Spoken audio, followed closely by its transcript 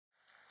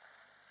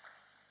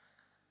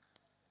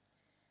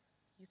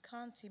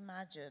can't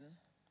imagine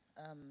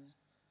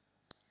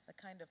the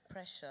kind of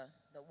pressure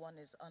that one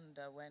is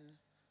under when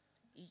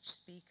each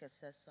speaker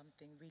says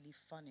something really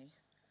funny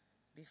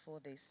before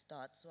they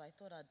start. So I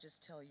thought I'd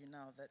just tell you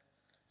now that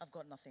I've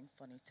got nothing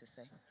funny to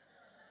say.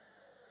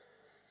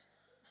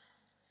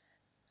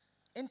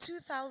 In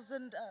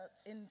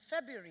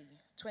February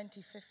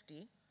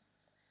 2050,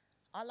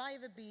 I'll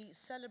either be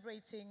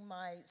celebrating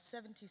my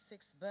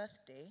 76th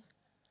birthday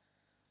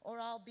or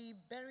I'll be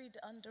buried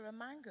under a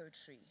mango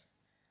tree,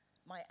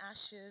 my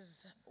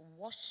ashes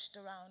washed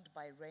around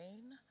by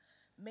rain,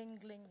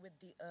 mingling with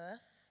the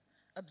earth,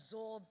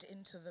 absorbed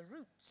into the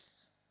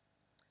roots.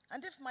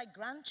 And if my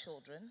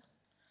grandchildren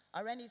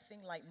are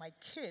anything like my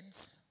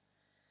kids,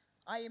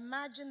 I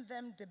imagine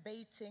them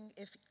debating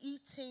if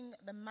eating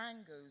the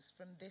mangoes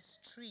from this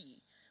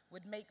tree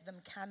would make them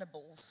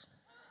cannibals.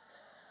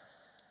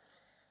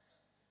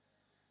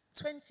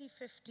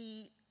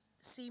 2050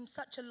 seems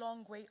such a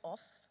long way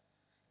off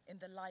in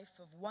the life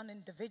of one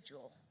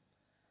individual,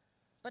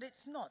 but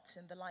it's not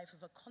in the life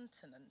of a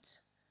continent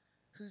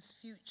whose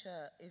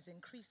future is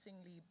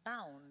increasingly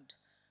bound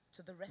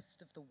to the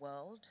rest of the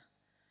world,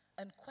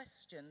 and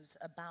questions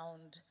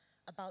abound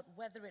about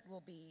whether it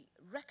will be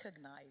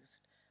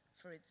recognized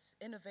for its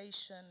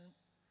innovation,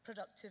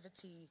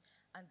 productivity,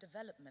 and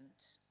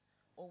development,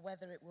 or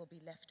whether it will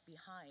be left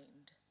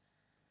behind.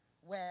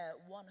 Where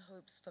one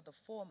hopes for the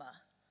former,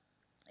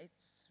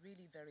 it's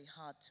really very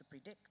hard to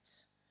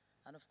predict.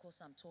 And of course,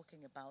 I'm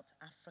talking about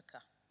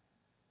Africa.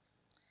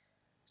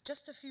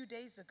 Just a few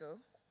days ago,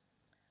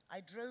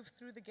 I drove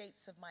through the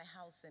gates of my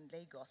house in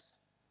Lagos.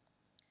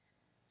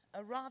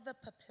 A rather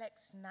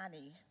perplexed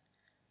nanny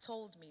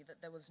told me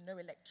that there was no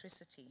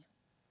electricity,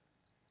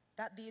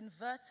 that the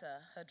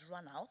inverter had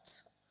run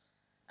out,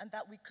 and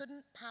that we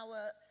couldn't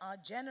power our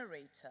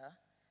generator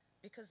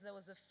because there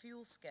was a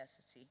fuel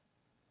scarcity.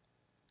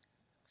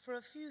 For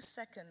a few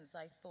seconds,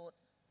 I thought,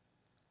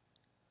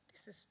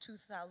 this is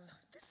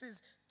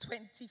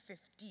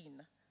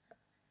 2015.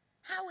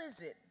 How is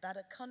it that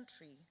a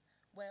country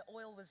where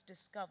oil was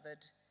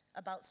discovered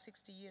about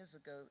 60 years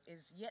ago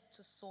is yet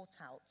to sort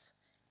out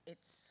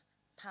its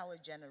power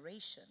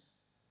generation?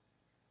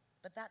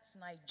 But that's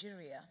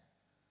Nigeria,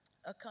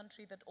 a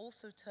country that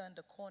also turned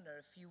a corner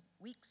a few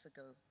weeks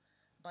ago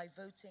by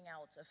voting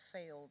out a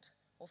failed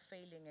or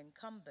failing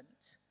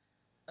incumbent,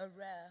 a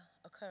rare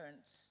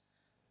occurrence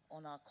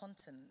on our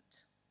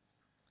continent.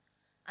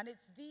 And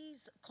it's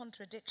these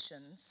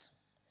contradictions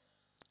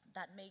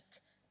that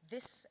make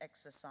this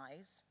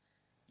exercise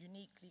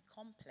uniquely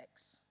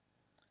complex.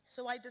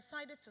 So I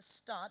decided to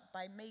start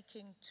by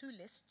making two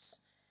lists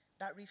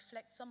that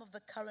reflect some of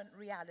the current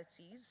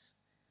realities,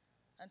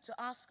 and to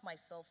ask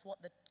myself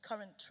what the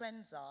current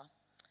trends are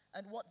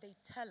and what they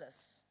tell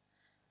us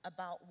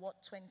about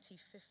what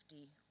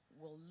 2050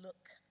 will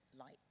look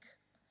like.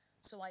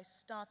 So I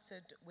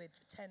started with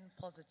 10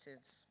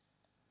 positives.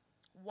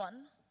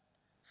 1,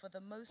 for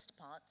the most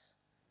part,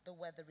 the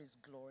weather is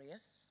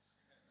glorious.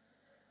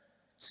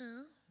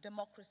 2,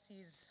 democracy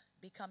is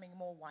becoming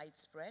more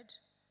widespread.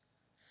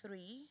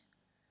 3,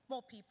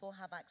 more people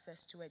have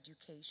access to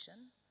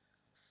education.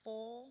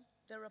 4,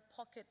 there are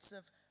pockets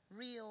of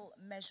real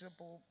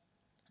measurable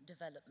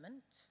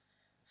development.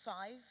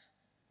 5,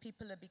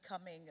 people are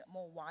becoming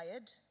more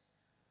wired.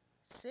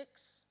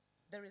 6,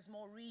 there is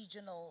more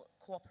regional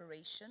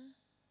cooperation.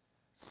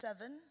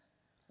 7,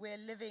 we're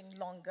living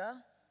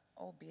longer,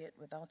 albeit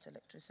without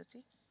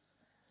electricity.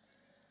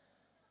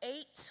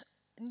 8,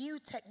 new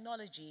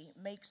technology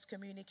makes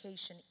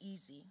communication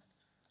easy.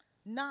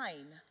 9,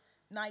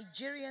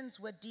 Nigerians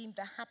were deemed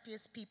the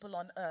happiest people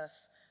on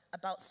earth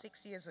about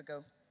 6 years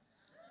ago.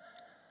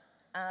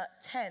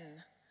 10,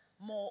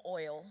 more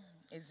oil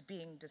is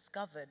being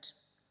discovered.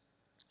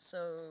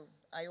 So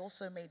I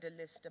also made a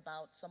list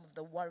about some of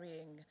the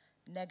worrying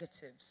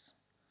negatives.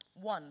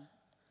 1,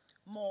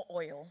 more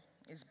oil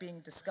is being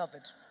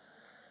discovered.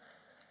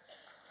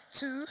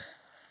 2,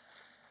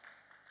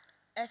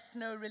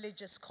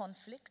 ethno-religious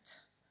conflict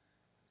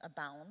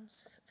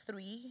abounds.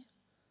 3,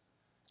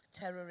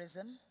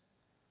 terrorism.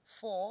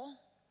 4,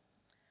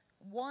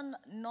 one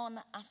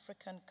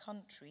non-African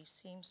country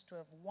seems to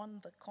have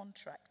won the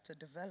contract to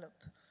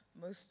develop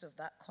most of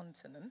that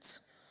continent.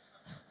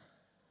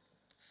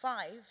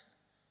 5,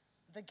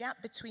 the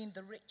gap between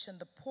the rich and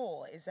the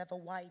poor is ever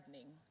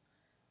widening.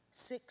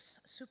 6,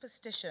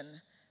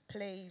 superstition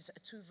plays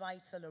too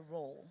vital a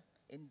role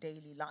in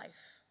daily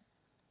life.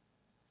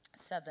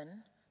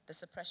 7, the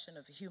suppression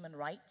of human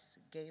rights,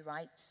 gay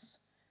rights.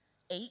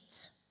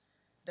 8,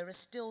 there are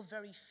still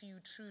very few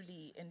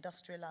truly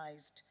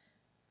industrialized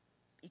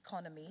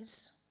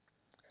economies.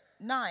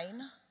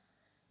 9,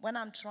 when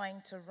I'm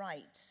trying to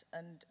write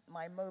and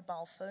my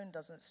mobile phone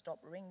doesn't stop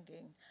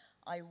ringing,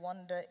 I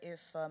wonder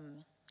if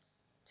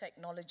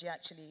technology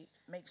actually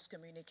makes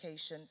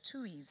communication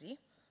too easy.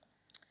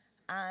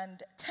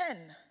 And 10,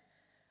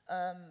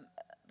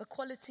 the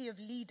quality of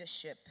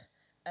leadership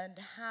and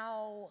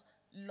how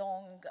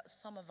long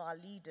some of our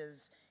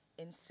leaders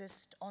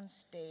insist on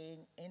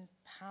staying in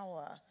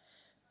power.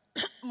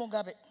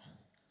 Mugabe.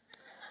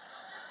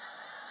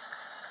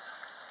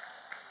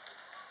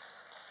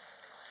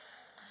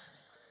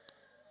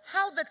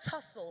 the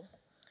tussle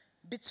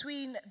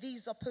between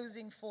these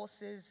opposing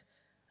forces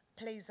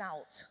plays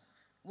out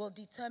will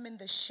determine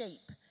the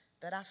shape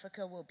that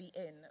Africa will be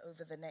in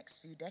over the next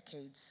few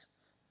decades.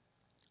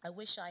 I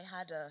wish I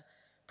had a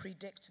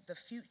predict the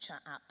future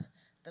app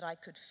that I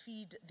could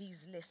feed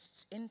these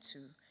lists into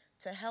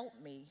to help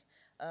me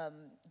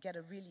get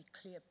a really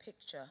clear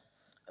picture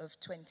of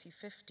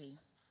 2050.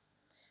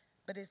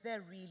 But is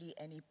there really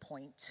any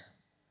point?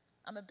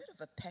 I'm a bit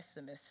of a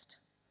pessimist.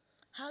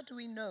 How do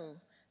we know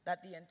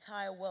that the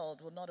entire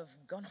world will not have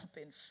gone up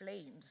in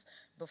flames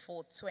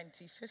before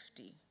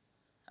 2050?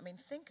 I mean,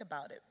 think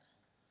about it.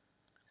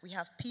 We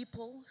have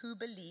people who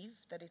believe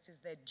that it is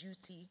their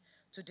duty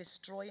to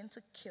destroy and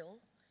to kill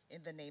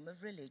in the name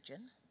of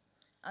religion,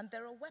 and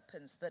there are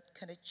weapons that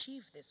can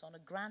achieve this on a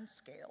grand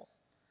scale,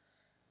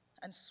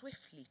 and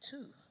swiftly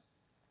too.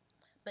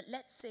 But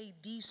let's say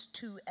these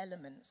two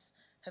elements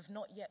have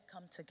not yet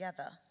come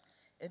together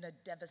in a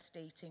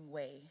devastating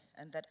way,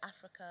 and that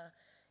Africa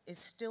is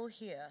still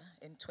here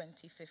in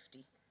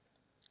 2050.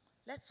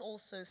 Let's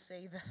also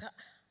say that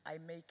I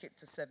make it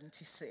to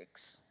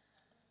 76.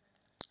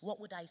 What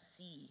would I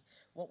see?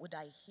 What would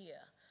I hear?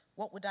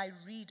 What would I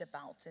read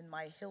about in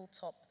my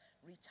hilltop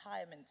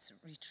retirement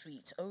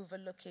retreat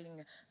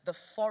overlooking the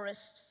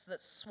forests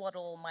that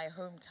swaddle my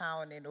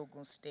hometown in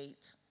Ogun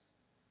State?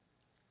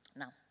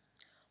 Now,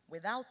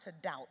 without a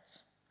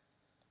doubt,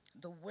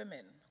 the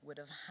women would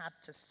have had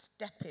to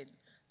step in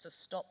to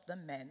stop the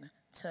men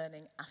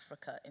turning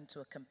Africa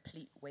into a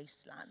complete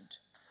wasteland.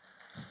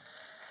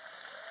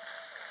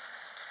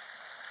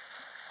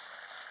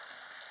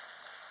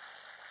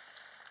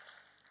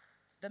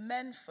 The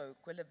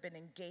menfolk will have been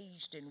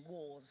engaged in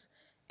wars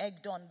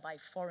egged on by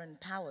foreign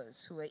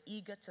powers who are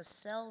eager to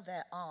sell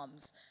their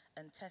arms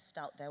and test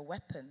out their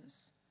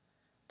weapons.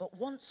 But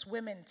once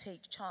women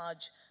take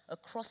charge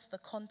across the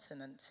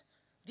continent,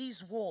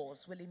 these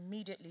wars will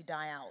immediately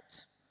die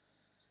out.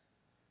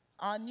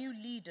 Our new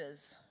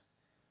leaders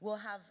will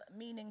have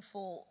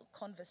meaningful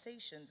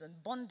conversations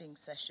and bonding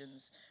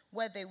sessions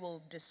where they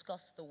will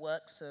discuss the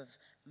works of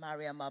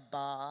Mariam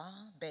Abba,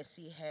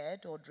 Bessie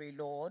Head, Audre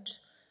Lorde.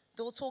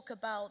 They'll talk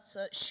about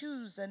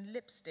shoes and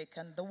lipstick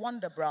and the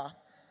Wonder Bra.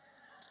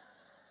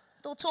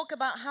 They'll talk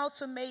about how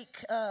to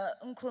make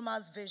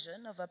Nkrumah's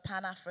vision of a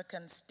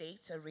Pan-African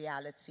state a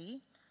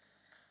reality.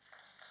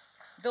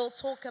 They'll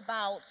talk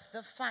about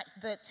the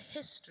fact that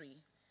history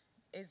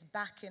is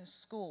back in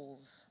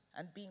schools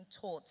and being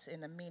taught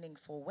in a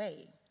meaningful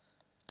way.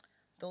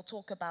 They'll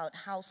talk about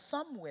how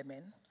some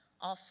women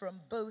are from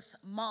both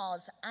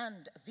Mars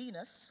and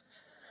Venus,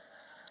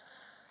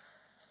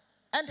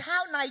 and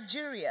how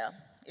Nigeria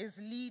is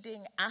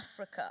leading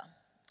Africa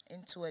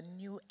into a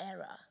new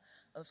era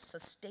of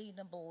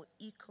sustainable,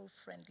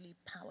 eco-friendly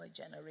power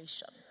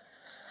generation.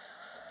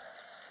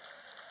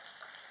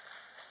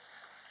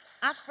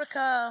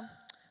 Africa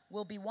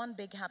will be one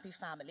big happy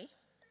family,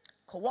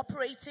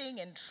 cooperating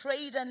in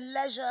trade and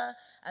leisure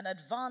and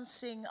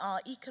advancing our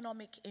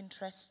economic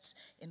interests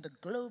in the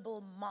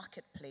global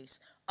marketplace,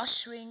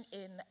 ushering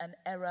in an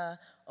era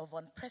of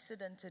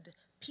unprecedented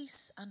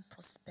peace and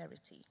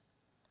prosperity.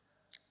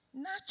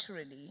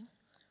 Naturally,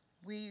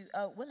 we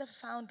will have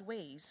found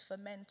ways for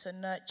men to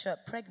nurture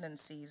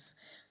pregnancies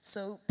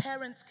so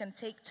parents can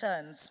take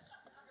turns.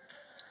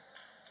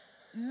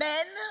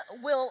 Men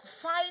will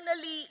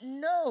finally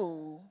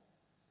know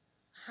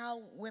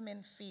how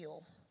women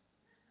feel.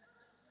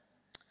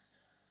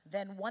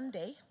 Then one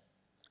day,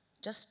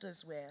 just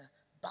as we're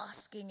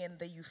basking in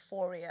the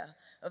euphoria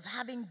of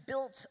having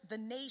built the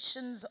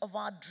nations of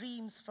our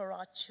dreams for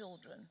our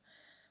children,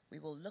 we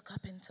will look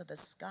up into the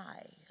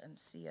sky and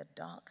see a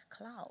dark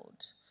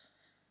cloud.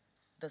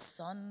 The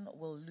sun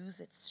will lose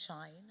its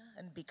shine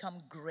and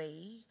become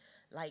gray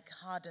like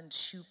hardened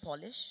shoe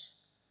polish.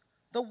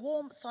 The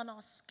warmth on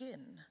our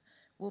skin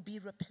will be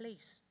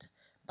replaced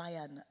by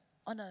an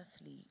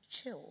unearthly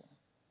chill.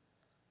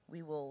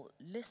 We will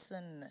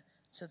listen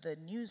to the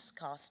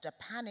newscaster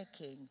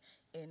panicking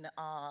in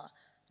our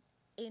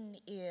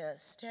in-ear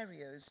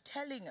stereos,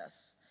 telling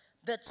us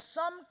that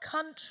some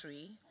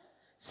country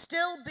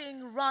still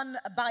being run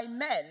by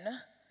men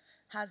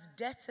has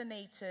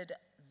detonated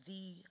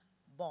the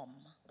bomb.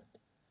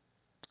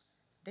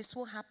 This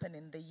will happen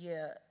in the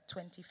year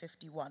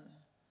 2051,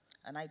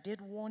 and I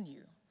did warn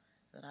you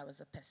that I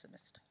was a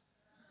pessimist.